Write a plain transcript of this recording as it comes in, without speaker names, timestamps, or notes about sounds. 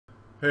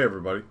Hey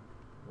everybody,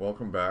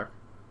 welcome back.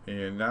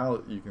 And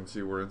now you can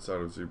see we're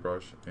inside of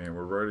ZBrush and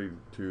we're ready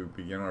to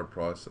begin our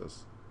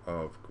process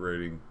of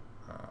creating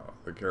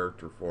the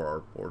character for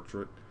our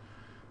portrait.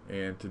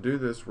 And to do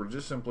this, we're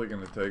just simply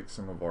going to take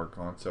some of our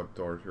concept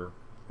art here,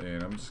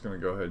 and I'm just going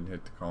to go ahead and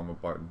hit the comma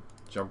button,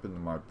 jump into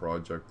my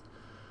project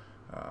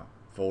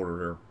folder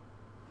here,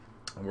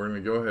 and we're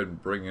going to go ahead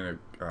and bring in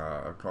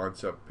a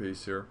concept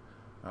piece here.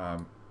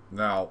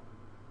 Now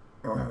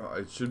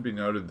it should be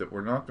noted that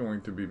we're not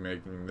going to be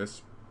making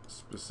this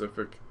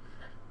specific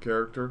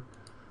character,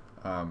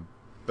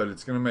 but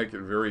it's going to make it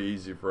very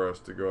easy for us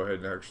to go ahead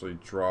and actually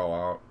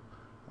draw out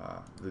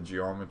the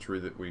geometry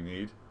that we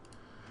need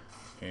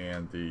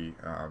and the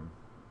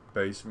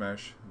base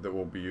mesh that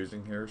we'll be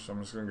using here. So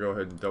I'm just going to go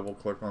ahead and double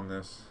click on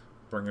this,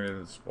 bring it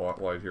into the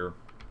spotlight here,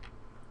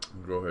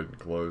 and go ahead and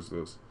close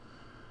this,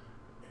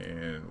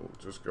 and we'll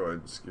just go ahead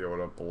and scale it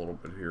up a little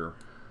bit here.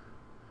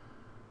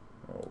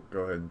 We'll go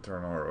ahead and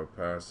turn our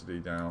opacity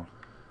down.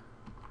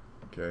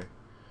 Okay,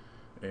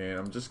 and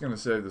I'm just going to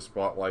save the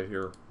spotlight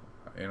here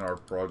in our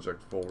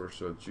project folder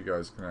so that you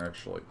guys can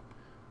actually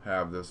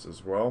have this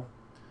as well.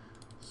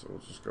 So we'll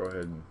just go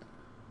ahead and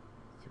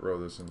throw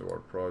this into our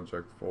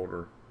project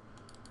folder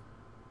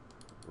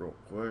real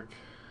quick.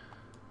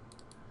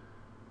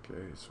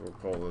 Okay, so we'll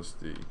call this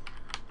the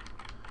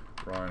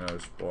Rhino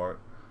Spot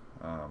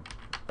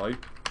light.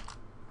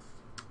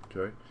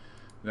 Okay,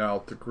 now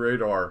to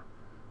create our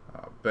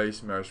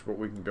base mesh, what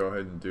we can go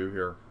ahead and do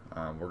here,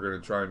 we're going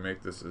to try and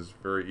make this as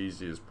very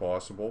easy as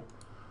possible.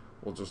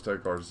 We'll just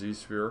take our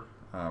Z-sphere.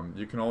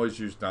 You can always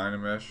use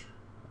Dynamesh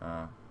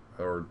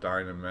or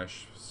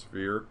Dynamesh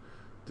sphere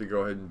to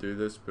go ahead and do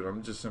this, but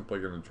I'm just simply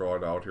going to draw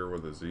it out here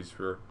with a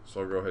Z-sphere.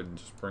 So I'll go ahead and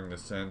just bring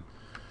this in,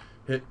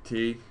 hit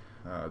T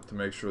to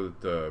make sure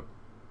that the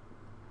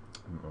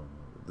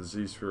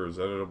Z-sphere is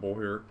editable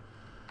here,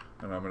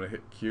 and I'm going to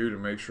hit Q to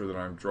make sure that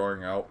I'm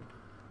drawing out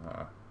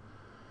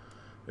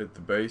at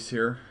the base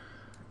here,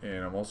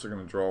 and I'm also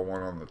going to draw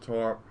one on the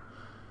top.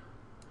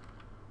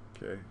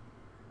 Okay,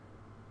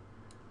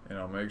 and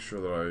I'll make sure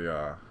that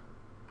I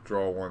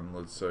draw one,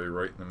 let's say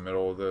right in the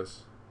middle of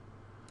this,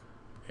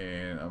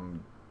 and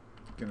I'm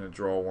going to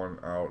draw one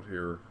out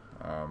here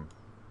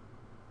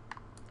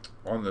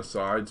on the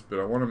sides, but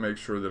I want to make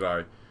sure that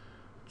I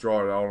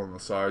draw it out on the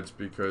sides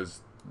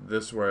because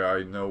this way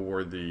I know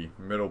where the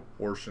middle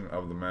portion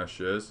of the mesh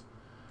is.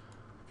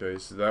 Okay,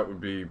 so that would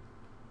be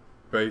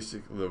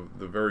the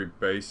very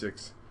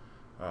basics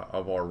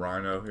of our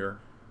Rhino here.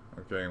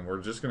 Okay, and we're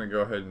just going to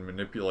go ahead and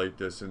manipulate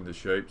this into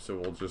shape. So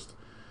we'll just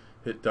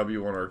hit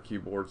W on our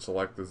keyboard,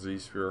 select the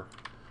Z-sphere,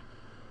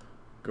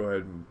 go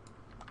ahead and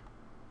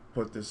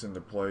put this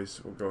into place.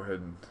 We'll go ahead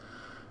and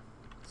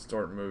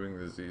start moving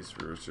the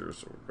Z-spheres here.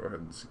 So we'll go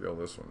ahead and scale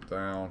this one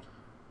down,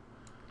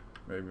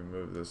 maybe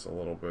move this a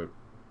little bit,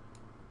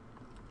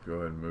 go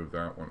ahead and move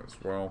that one as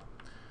well.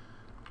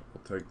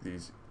 We'll take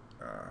these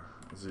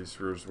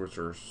Z-spheres, which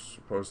are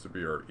supposed to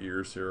be our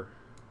ears here,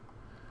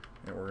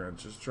 and we're going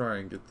to just try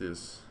and get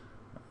this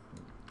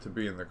to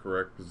be in the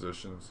correct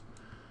positions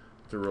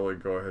to really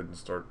go ahead and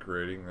start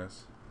creating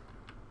this,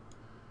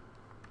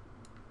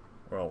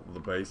 well,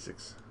 the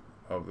basics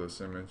of this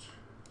image.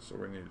 So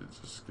we need to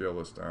just scale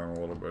this down a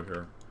little bit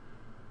here,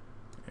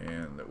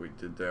 and that we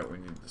did that, we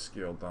need to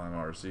scale down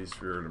our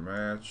Z-sphere to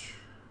match.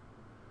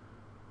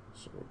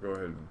 So we'll go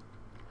ahead and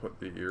put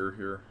the ear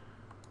here.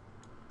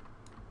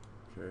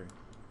 Okay,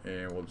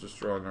 and we'll just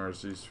draw an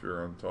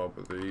Z-sphere on top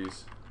of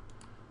these,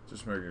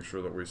 just making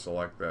sure that we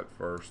select that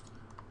first.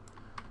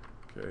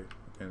 Okay,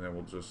 and then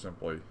we'll just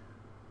simply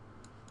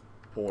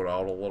pull it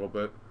out a little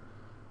bit,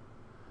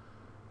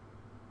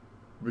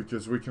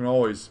 because we can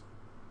always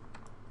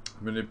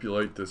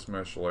manipulate this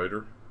mesh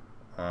later.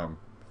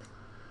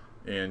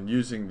 And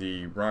using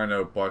the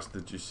Rhino bust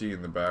that you see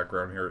in the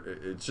background here,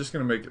 it's just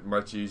going to make it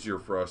much easier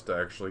for us to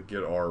actually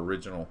get our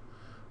original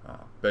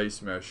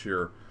base mesh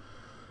here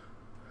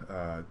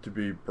to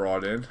be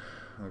brought in.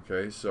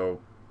 Okay, so,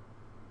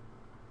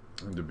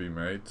 and to be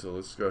made. So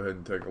let's go ahead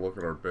and take a look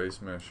at our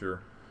base mesh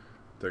here,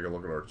 take a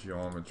look at our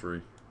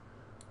geometry,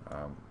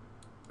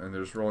 and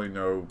there's really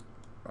no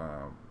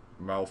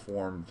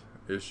malformed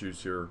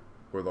issues here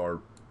with our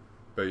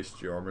base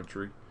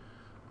geometry.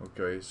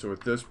 Okay, so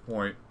at this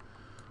point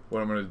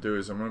what I'm going to do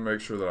is I'm going to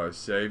make sure that I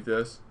save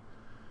this,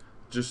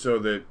 just so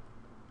that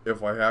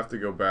if I have to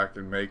go back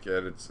and make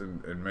edits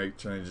and make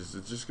changes,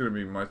 it's just going to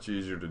be much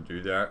easier to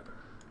do that.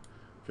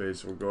 Okay,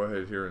 so we'll go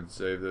ahead here and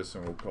save this,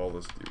 and we'll call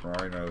this the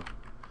Rhino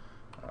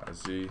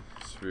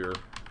Z-sphere.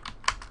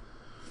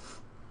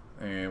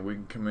 And we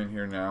can come in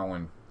here now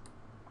and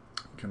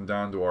come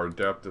down to our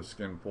adaptive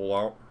skin pull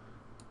out,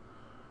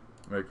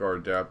 make our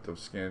adaptive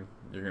skin.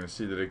 You're going to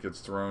see that it gets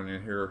thrown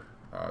in here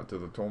to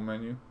the tool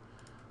menu.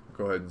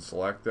 Go ahead and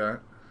select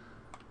that,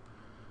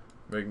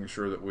 making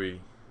sure that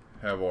we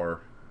have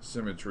our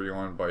symmetry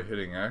on by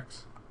hitting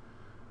X.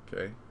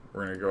 Okay,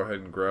 we're going to go ahead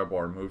and grab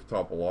our move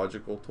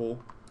topological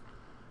tool,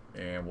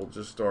 and we'll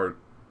just start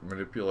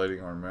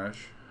manipulating our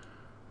mesh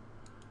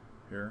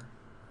here.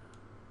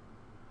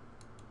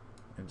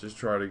 and just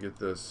try to get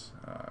this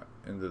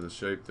into the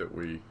shape that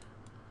we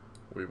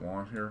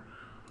want here.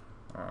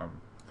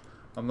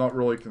 I'm not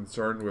really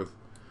concerned with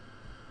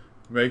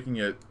making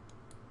it,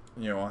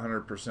 you know,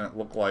 100%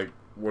 look like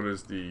what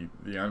is the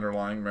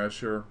underlying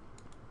mesh here,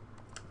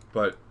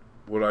 but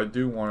what I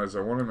do want is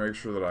I want to make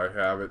sure that I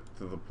have it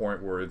to the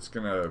point where it's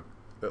gonna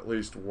at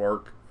least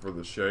work for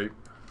the shape.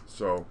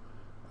 So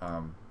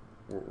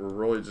we're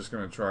really just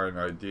going to try an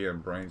idea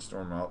and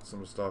brainstorm out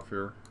some stuff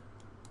here.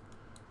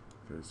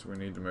 Okay, so we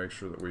need to make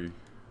sure that we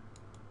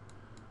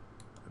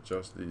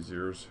adjust these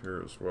ears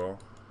here as well.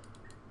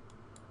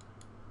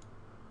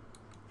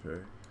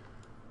 Okay.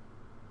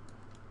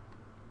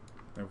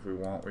 And if we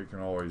want, we can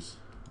always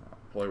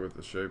play with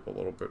the shape a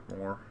little bit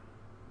more.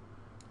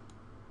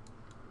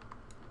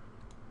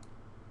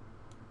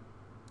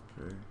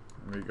 Okay,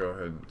 let me go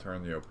ahead and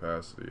turn the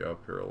opacity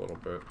up here a little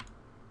bit.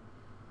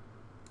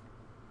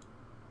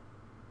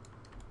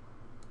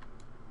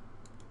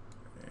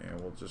 And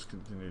we'll just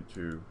continue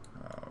to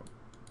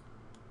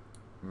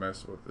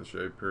mess with the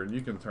shape here. And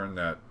you can turn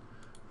that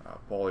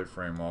poly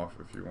frame off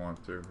if you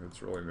want to.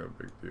 It's really no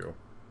big deal.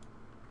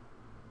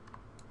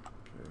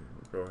 Okay,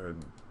 we'll go ahead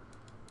and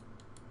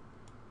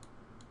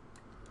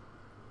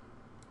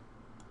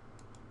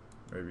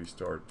maybe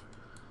start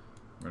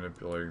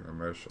manipulating the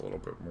mesh a little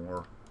bit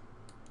more.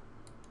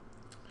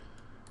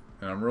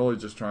 And I'm really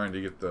just trying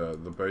to get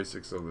the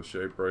basics of the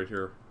shape right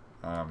here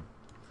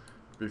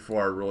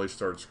before I really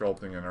start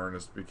sculpting in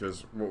earnest,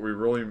 because what we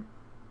really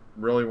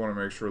want to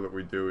make sure that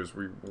we do is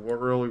we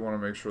really want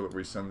to make sure that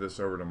we send this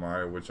over to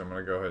Maya, which I'm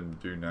going to go ahead and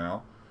do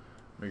now.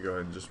 Let me go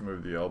ahead and just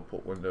move the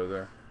output window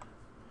there.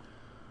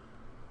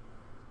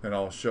 And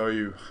I'll show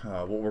you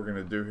what we're going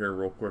to do here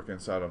real quick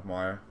inside of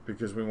Maya,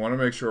 because we want to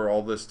make sure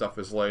all this stuff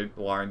is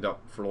lined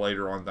up for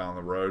later on down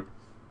the road.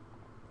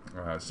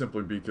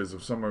 Simply because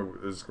if someone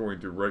is going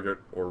to rig it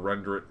or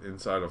render it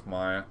inside of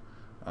Maya,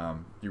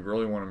 you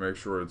really want to make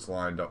sure it's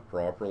lined up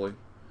properly.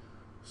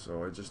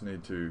 So I just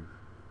need to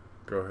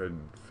go ahead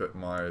and fit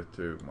Maya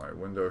to my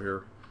window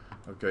here.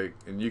 Okay,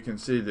 and you can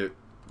see that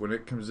when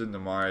it comes into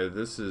Maya,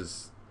 this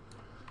is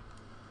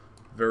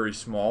very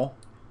small.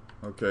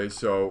 Okay,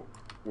 so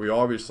we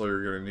obviously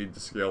are going to need to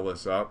scale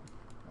this up.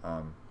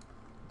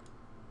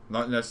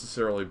 Not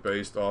necessarily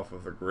based off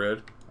of the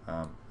grid.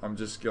 I'm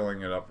just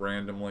scaling it up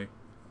randomly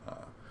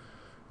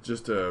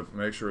just to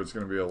make sure it's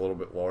going to be a little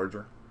bit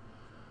larger.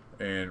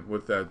 And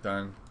with that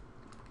done,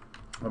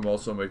 I'm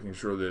also making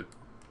sure that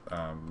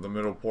the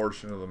middle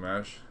portion of the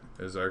mesh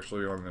is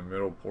actually on the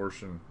middle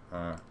portion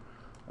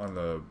on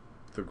the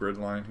grid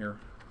line here.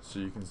 So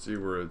you can see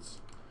where it's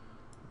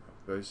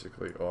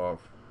basically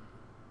off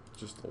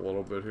just a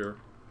little bit here.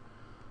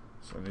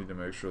 So I need to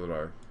make sure that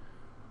I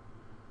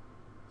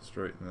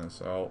straighten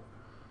this out.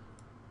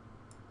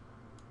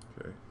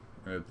 Okay,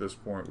 and at this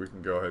point we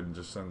can go ahead and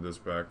just send this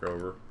back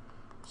over.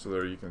 So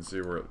there you can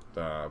see where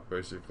it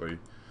basically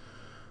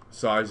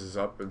sizes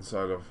up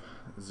inside of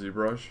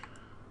ZBrush.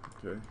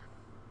 Okay,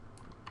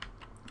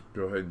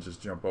 go ahead and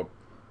just jump up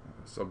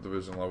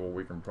subdivision level.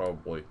 We can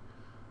probably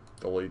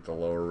delete the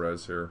lower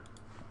res here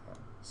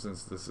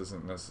since this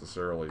isn't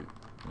necessarily,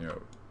 you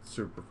know,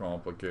 super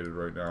complicated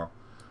right now.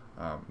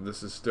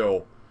 This is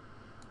still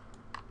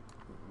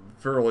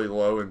fairly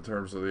low in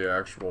terms of the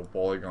actual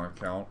polygon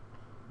count.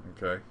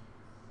 Okay.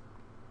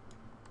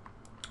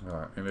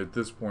 And at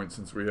this point,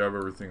 since we have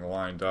everything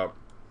lined up,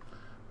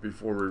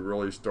 before we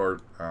really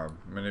start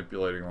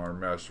manipulating our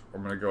mesh,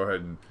 I'm going to go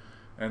ahead and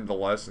end the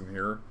lesson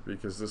here,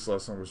 because this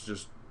lesson was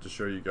just to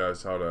show you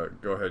guys how to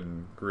go ahead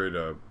and create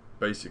a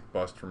basic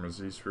bust from a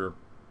Z-sphere.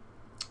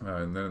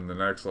 And then in the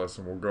next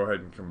lesson, we'll go ahead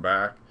and come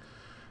back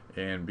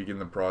and begin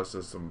the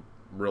process of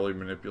really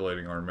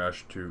manipulating our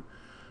mesh to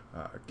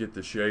get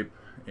the shape,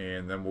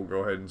 and then we'll go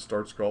ahead and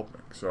start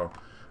sculpting. So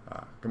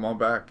come on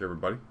back,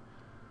 everybody.